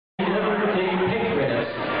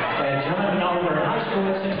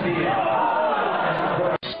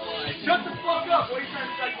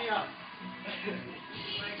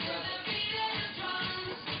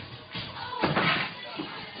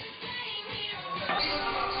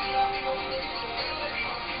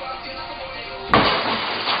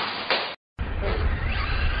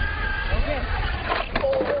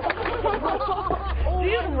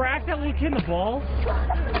hitting the ball?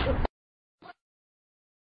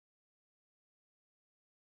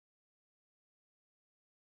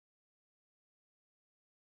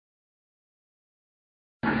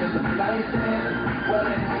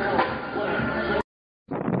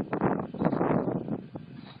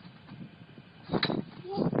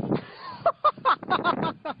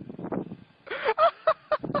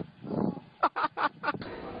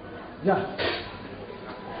 Yeah.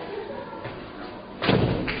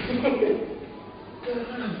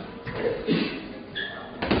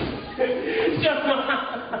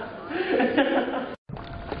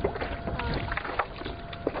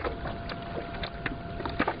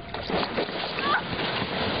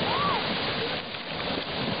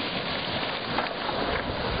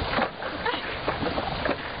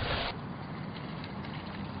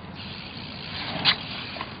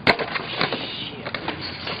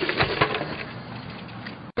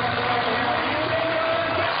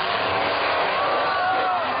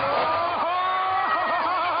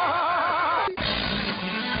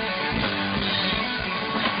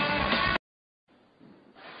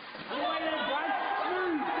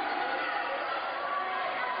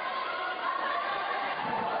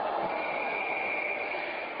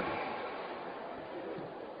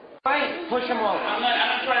 Right, push him over. I'm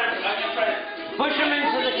gonna try to push him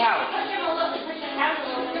into the couch.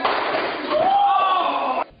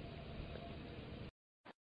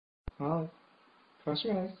 Holly, cross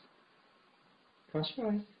your eyes. Cross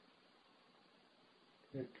your eyes.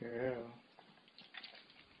 Good girl.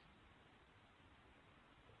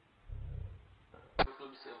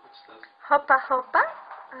 Hopa, hopa.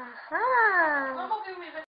 Aha.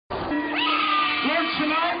 Lord,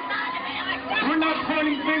 tonight, we're not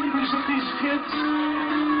pointing fingers at these kids.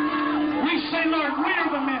 We say, Lord, we're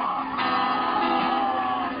the men.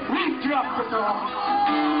 We drop the ball.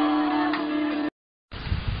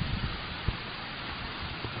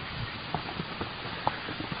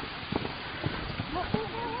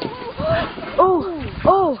 Oh,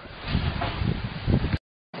 oh.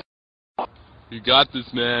 You got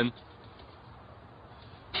this, man.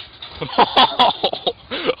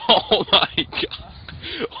 Oh my god.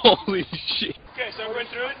 Holy shit. Okay, so I went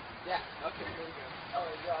through it? Yeah, okay, here we go. Oh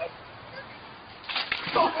my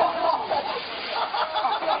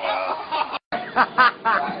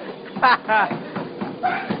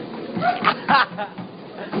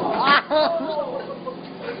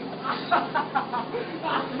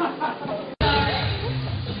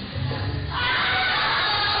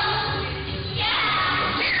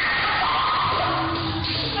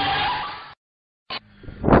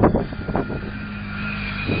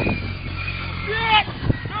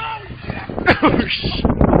Oh shit.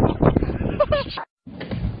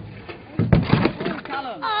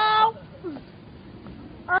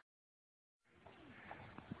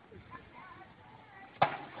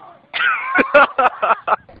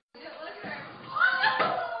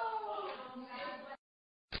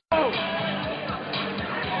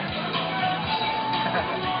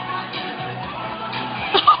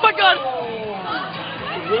 Oh my god!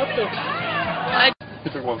 What the? He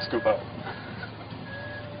took one scoop out.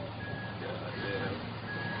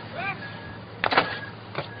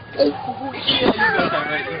 Oh shit! You got that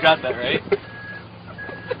right. You got that right.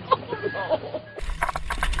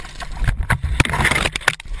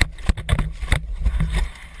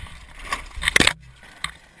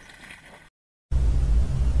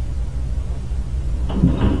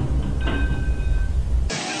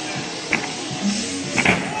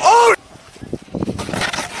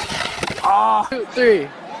 Oh! 2, 3.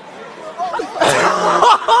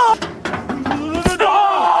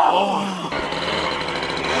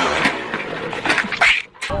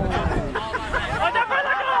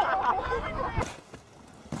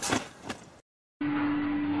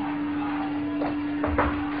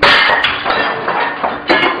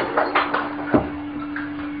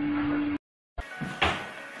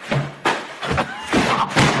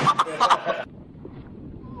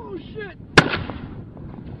 Oh shit!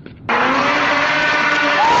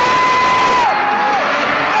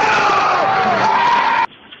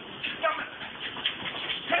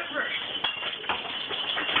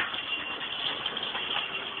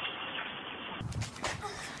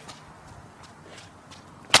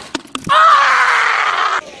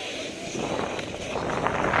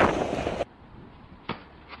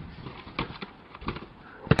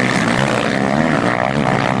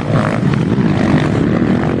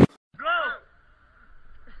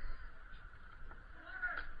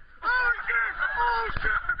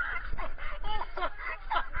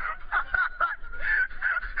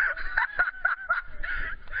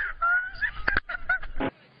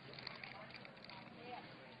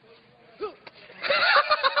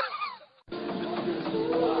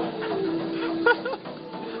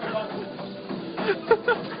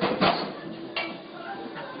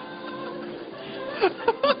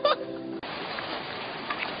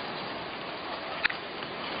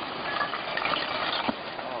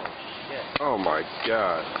 Oh my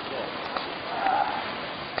god.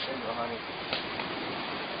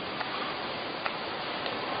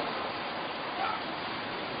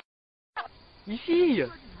 Ici.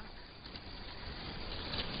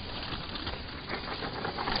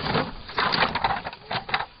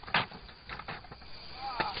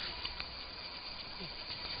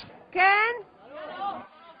 Ken?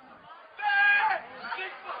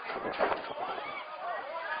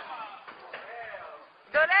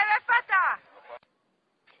 Dolere pata.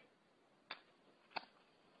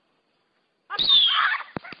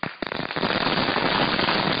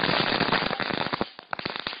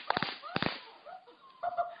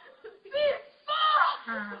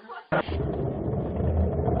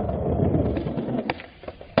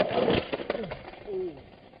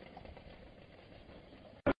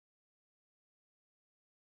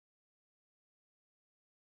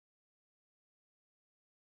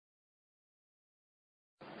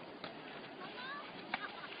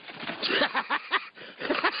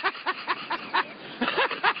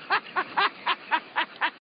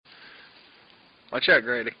 Watch out,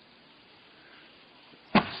 Grady.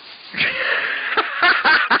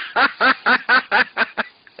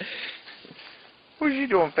 What you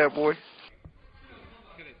doing, fat boy?